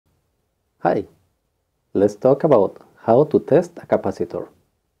Hi, let's talk about how to test a capacitor.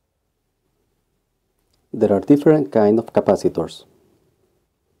 There are different kinds of capacitors.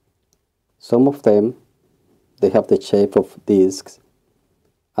 Some of them, they have the shape of discs,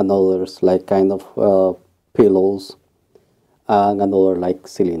 and others like kind of pillows, and another like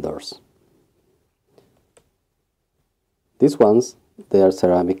cylinders. These ones, they are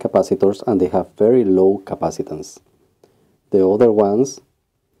ceramic capacitors and they have very low capacitance. The other ones,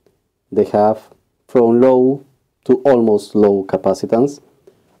 they have from low to almost low capacitance,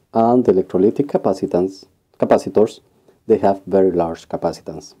 and the electrolytic capacitors, they have very large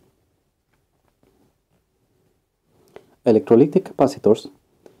capacitance. Electrolytic capacitors,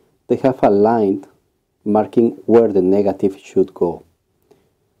 they have a line marking where the negative should go.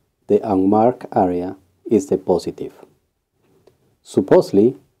 The unmarked area is the positive.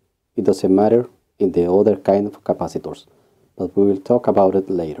 Supposedly, it doesn't matter in the other kind of capacitors, but we will talk about it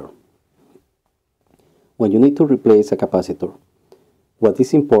later. When you need to replace a capacitor, what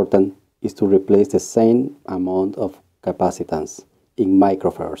is important is to replace the same amount of capacitance in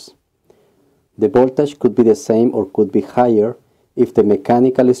microfarads. The voltage could be the same or could be higher if the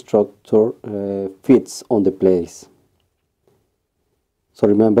mechanical structure fits on the place. So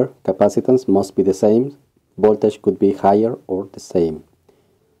remember, capacitance must be the same, voltage could be higher or the same.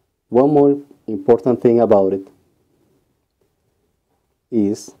 One more important thing about it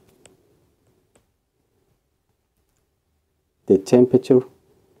is the temperature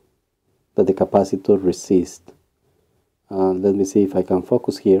that the capacitor resists. Let me see if I can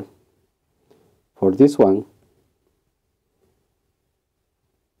focus here. For this one,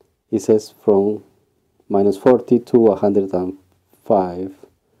 it says from -40 to 105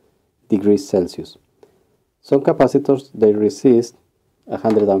 degrees Celsius. Some capacitors, they resist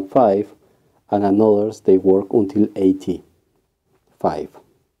 105, and others, they work until 85,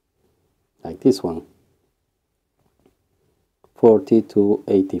 like this one. 40 to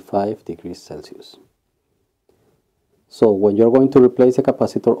 85 degrees Celsius. So when you're going to replace a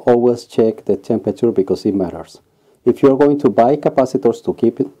capacitor, always check the temperature because it matters. If you're going to buy capacitors to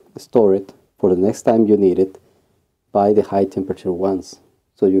keep it stored for the next time you need it, buy the high temperature ones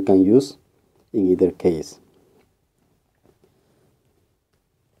so you can use in either case.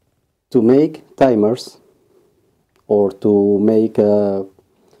 To make timers or to make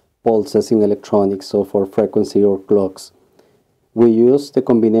pulses in electronics or for frequency or clocks, we use the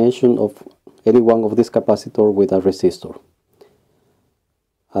combination of any one of these capacitors with a resistor.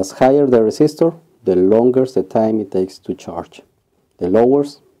 As higher the resistor, the longer the time it takes to charge. The lower,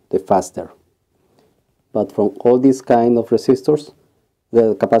 the faster. But from all these kind of resistors,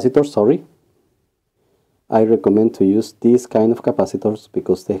 the capacitors, I recommend to use these kind of capacitors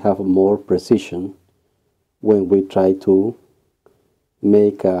because they have more precision when we try to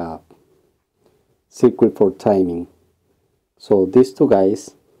make a circuit for timing. So these two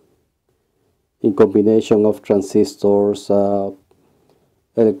guys, in combination of transistors,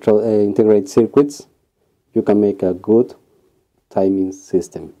 integrated circuits, you can make a good timing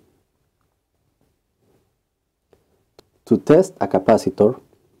system. To test a capacitor,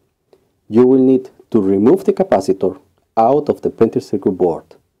 you will need to remove the capacitor out of the printed circuit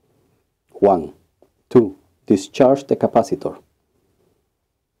board. 1. 2. Discharge the capacitor.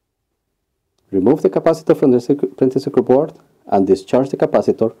 Remove the capacitor from the printed circuit board and discharge the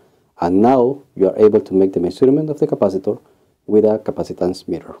capacitor, and now you are able to make the measurement of the capacitor with a capacitance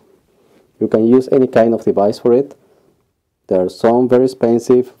meter. You can use any kind of device for it. There are some very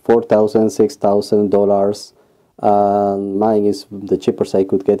expensive, $4,000, $6,000, and mine is the cheapest I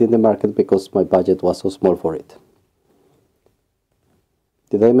could get in the market because my budget was so small for it.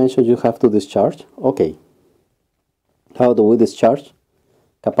 Did I mention you have to discharge? Okay. How do we discharge?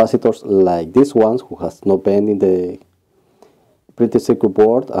 Capacitors like these ones, who has no bend in the printed circuit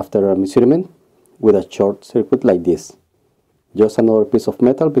board after a measurement, with a short circuit like this. Just another piece of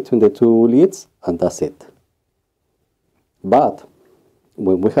metal between the two leads, and that's it. But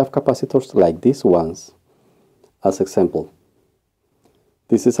when we have capacitors like these ones, as example,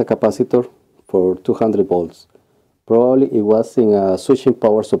 this is a capacitor for 200 volts. Probably it was in a switching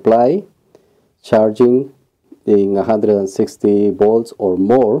power supply, charging in 160 volts or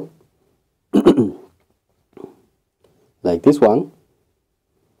more, like this one.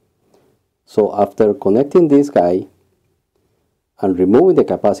 So after connecting this guy and removing the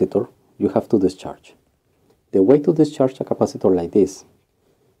capacitor, you have to discharge. The way to discharge a capacitor like this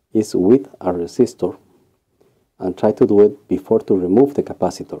is with a resistor, and try to do it before to remove the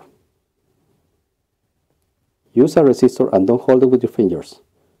capacitor. Use a resistor and don't hold it with your fingers,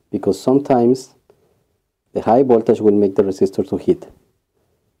 because sometimes the high voltage will make the resistor to heat.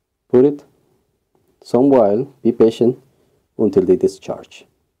 Put it some while, be patient until they discharge.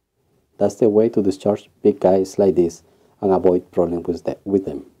 That's the way to discharge big guys like this and avoid problems with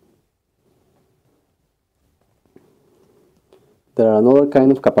them. There are another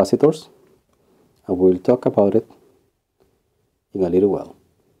kind of capacitors, and we'll talk about it in a little while.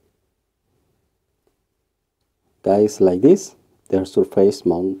 Guys like this, they're surface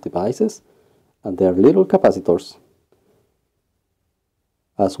mount devices, and they're little capacitors,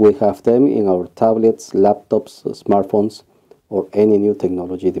 as we have them in our tablets, laptops, smartphones, or any new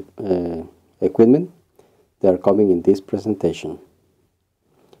technology equipment. They are coming in this presentation.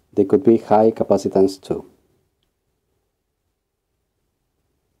 They could be high capacitance too.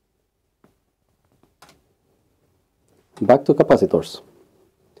 Back to capacitors.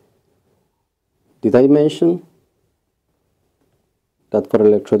 Did I mention that for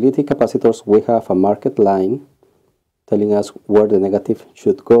electrolytic capacitors we have a marked line telling us where the negative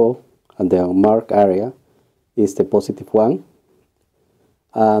should go, and the unmarked area is the positive one,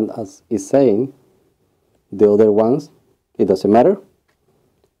 and as it's saying, the other ones, it doesn't matter.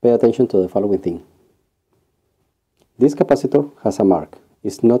 Pay attention to the following thing. This capacitor has a mark.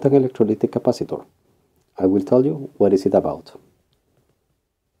 It's not an electrolytic capacitor. I will tell you what is it about.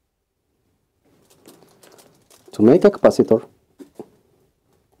 To make a capacitor,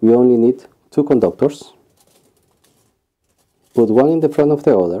 we only need two conductors. Put one in the front of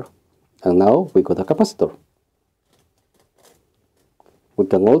the other, and now we got a capacitor. We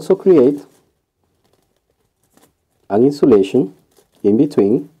can also create an insulation in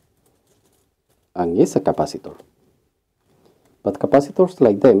between, and it's a capacitor. But capacitors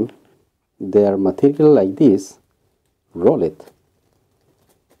like them, they are material like this, roll it,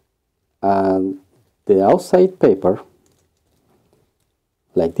 and the outside paper,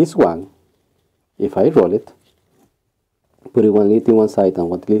 like this one, if I roll it, put it one lid in one side and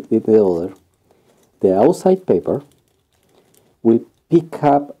one lid in the other, the outside paper will pick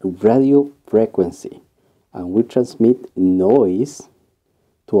up radio frequency and will transmit noise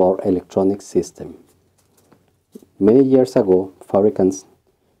to our electronic system. Many years ago, fabricants,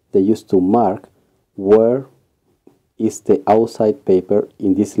 they used to mark where is the outside paper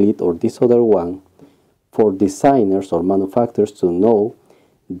in this lid or this other one for designers or manufacturers to know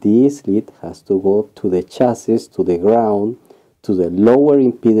this lid has to go to the chassis, to the ground, to the lower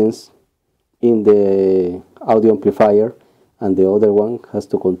impedance in the audio amplifier, and the other one has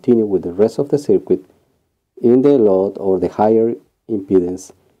to continue with the rest of the circuit in the load or the higher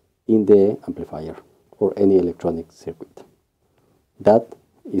impedance in the amplifier or any electronic circuit. That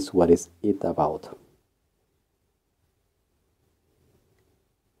is what is it about.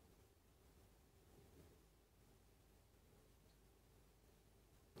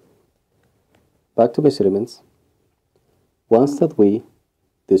 Back to measurements. Once that we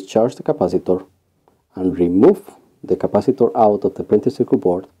discharge the capacitor and remove the capacitor out of the printed circuit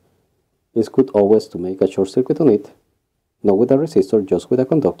board, it's good always to make a short circuit on it, not with a resistor, just with a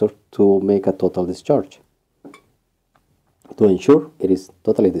conductor, to make a total discharge, to ensure it is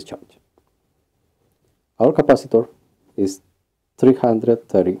totally discharged. Our capacitor is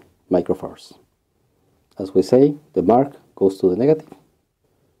 330 microfarads. As we say, the mark goes to the negative,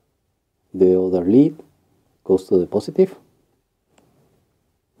 the other lead goes to the positive.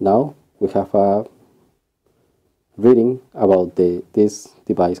 Now we have a reading about this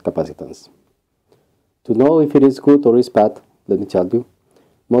device capacitance. To know if it is good or is bad, let me tell you,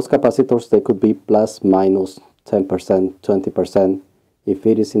 most capacitors, they could be plus minus 10%, 20%. If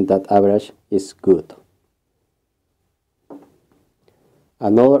it is in that average, it's good.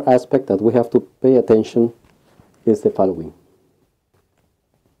 Another aspect that we have to pay attention is the following.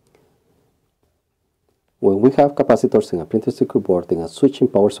 When we have capacitors in a printed circuit board in a switching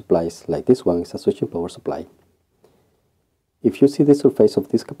power supplies, like this one is a switching power supply, if you see the surface of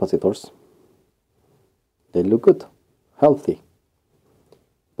these capacitors, they look good, healthy.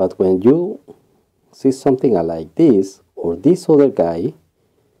 But when you see something like this, or this other guy,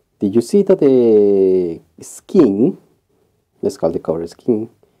 did you see that the skin, let's call the cover skin,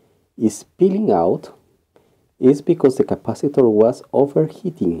 is peeling out? Is because the capacitor was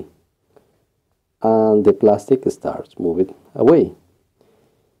overheating and the plastic starts moving away.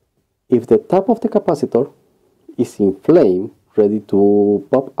 If the top of the capacitor is inflamed, ready to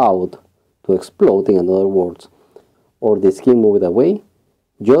pop out, to explode in other words, or the skin moved away,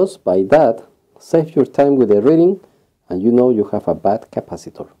 just by that, save your time with the reading and you know you have a bad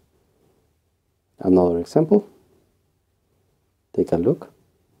capacitor. Another example, take a look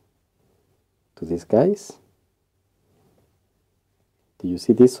to these guys. Do you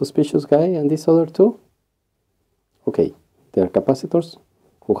see this suspicious guy and this other two? Okay, they are capacitors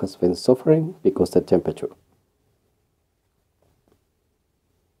who has been suffering because of the temperature.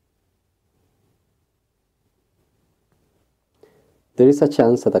 There is a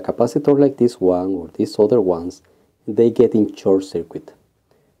chance that a capacitor like this one or these other ones, they get in short circuit.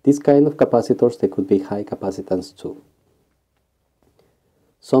 These kind of capacitors, they could be high capacitance too.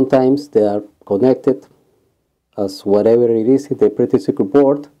 Sometimes they are connected as whatever it is in the printed circuit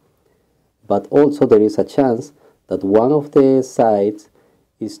board, but also there is a chance that one of the sides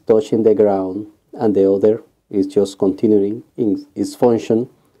is touching the ground and the other is just continuing in its function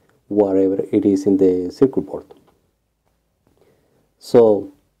whatever it is in the circuit board.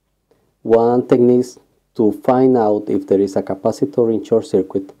 So one technique to find out if there is a capacitor in short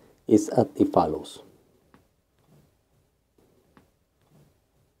circuit is as it follows.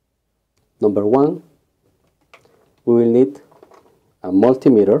 Number one, we will need a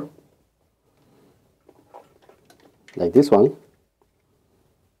multimeter like this one,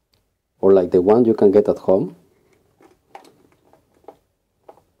 or like the one you can get at home,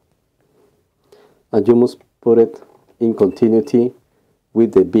 and you must put it in continuity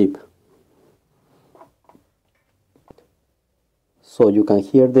with the beep, so you can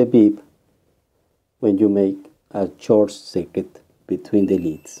hear the beep when you make a short circuit between the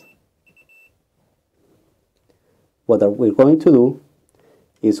leads. What we're going to do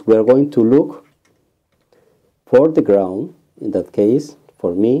is we're going to look for the ground. In that case,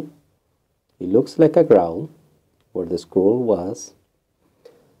 for me, it looks like a ground where the scroll was,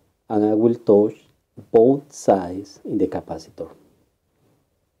 and I will touch both sides in the capacitor.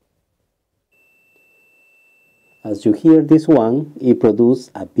 As you hear this one, it produces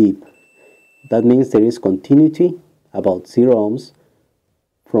a beep. That means there is continuity about 0 ohms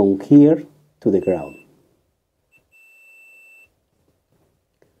from here to the ground.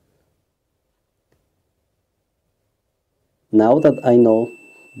 Now that I know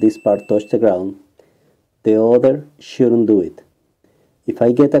this part touched the ground, the other shouldn't do it. If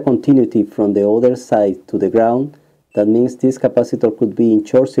I get a continuity from the other side to the ground, that means this capacitor could be in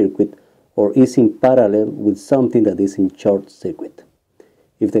short circuit or is in parallel with something that is in short circuit.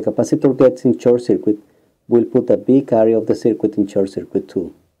 If the capacitor gets in short circuit, we'll put a big area of the circuit in short circuit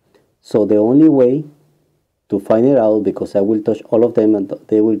too. So the only way to find it out, because I will touch all of them and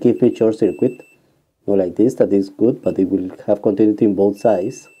they will give me short circuit, not like this, that is good, but it will have continuity in both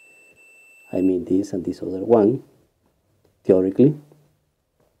sides. I mean this and this other one, theoretically.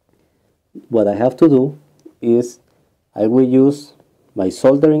 What I have to do is I will use my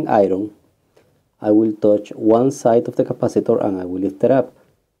soldering iron. I will touch one side of the capacitor and I will lift it up.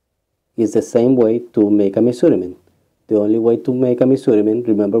 It's the same way to make a measurement. The only way to make a measurement,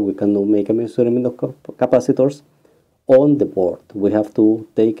 remember, we cannot make a measurement of capacitors on the board. We have to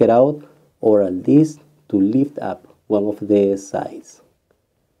take it out, or at least to lift up one of the sides.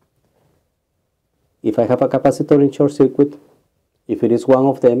 If I have a capacitor in short circuit, if it is one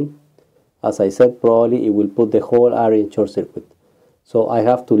of them, as I said, probably it will put the whole area in short circuit. So I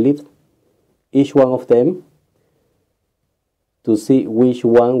have to lift each one of them to see which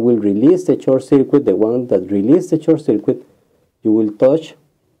one will release the short circuit. The one that releases the short circuit, you will touch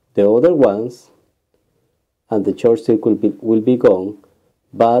the other ones and the short circuit will be gone.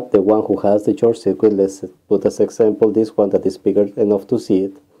 But the one who has the short circuit, let's put as example this one that is bigger enough to see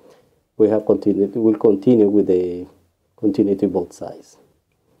it, will continue with the continuity both sides.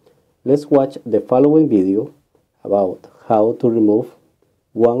 Let's watch the following video about how to remove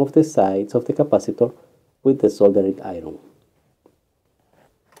one of the sides of the capacitor with the soldering iron.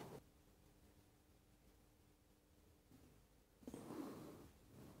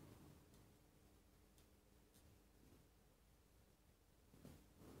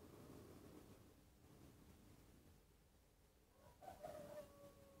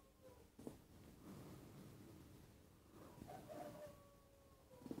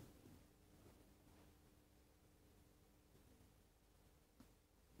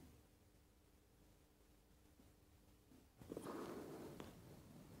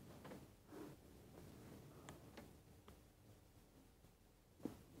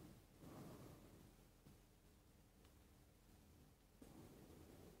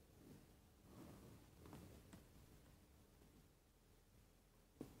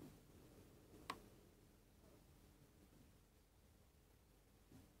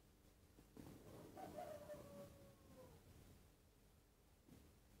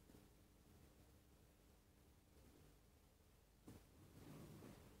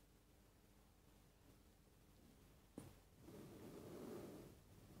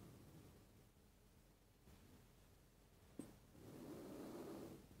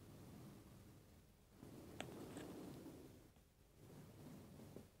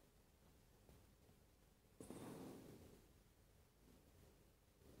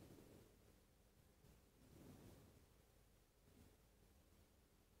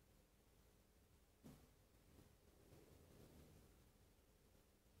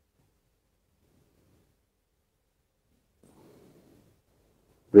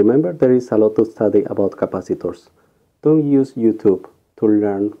 Remember, there is a lot to study about capacitors. Don't use YouTube to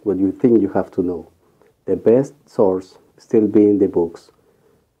learn what you think you have to know. The best source still being the books.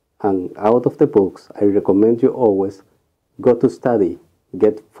 And out of the books, I recommend you always go to study,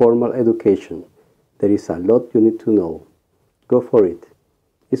 get formal education. There is a lot you need to know. Go for it.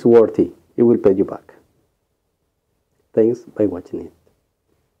 It's worthy. It will pay you back. Thanks by watching it.